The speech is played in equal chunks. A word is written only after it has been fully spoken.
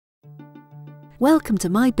Welcome to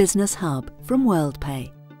My Business Hub from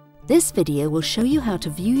Worldpay. This video will show you how to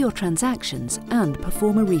view your transactions and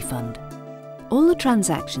perform a refund. All the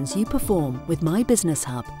transactions you perform with My Business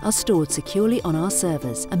Hub are stored securely on our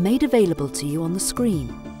servers and made available to you on the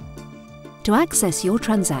screen. To access your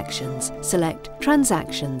transactions, select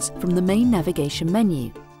Transactions from the main navigation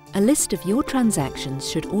menu. A list of your transactions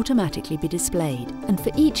should automatically be displayed, and for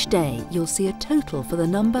each day you'll see a total for the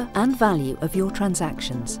number and value of your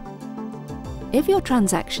transactions. If your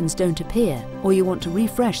transactions don't appear or you want to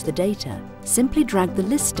refresh the data, simply drag the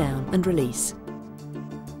list down and release.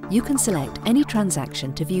 You can select any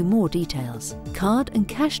transaction to view more details. Card and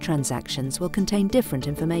cash transactions will contain different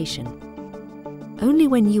information. Only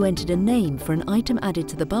when you entered a name for an item added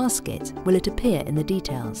to the basket will it appear in the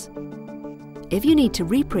details. If you need to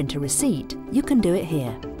reprint a receipt, you can do it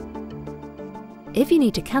here. If you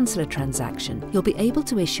need to cancel a transaction, you'll be able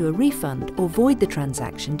to issue a refund or void the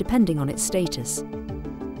transaction depending on its status.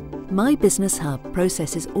 My Business Hub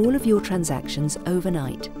processes all of your transactions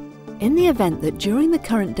overnight. In the event that during the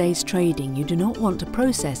current day's trading you do not want to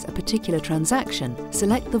process a particular transaction,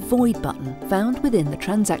 select the Void button found within the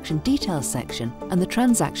Transaction Details section and the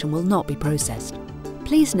transaction will not be processed.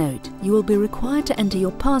 Please note, you will be required to enter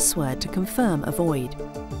your password to confirm a void.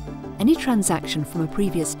 Any transaction from a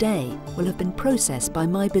previous day will have been processed by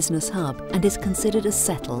My Business Hub and is considered as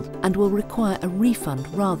settled and will require a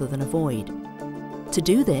refund rather than a void. To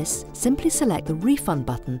do this, simply select the Refund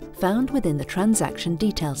button found within the Transaction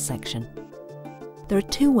Details section. There are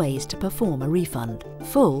two ways to perform a refund: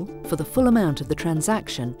 full for the full amount of the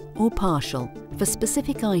transaction, or partial for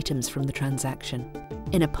specific items from the transaction.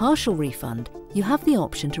 In a partial refund, you have the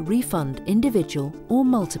option to refund individual or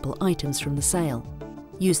multiple items from the sale.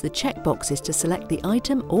 Use the checkboxes to select the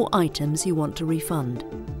item or items you want to refund.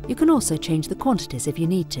 You can also change the quantities if you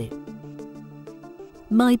need to.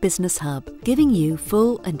 My Business Hub, giving you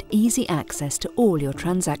full and easy access to all your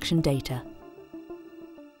transaction data.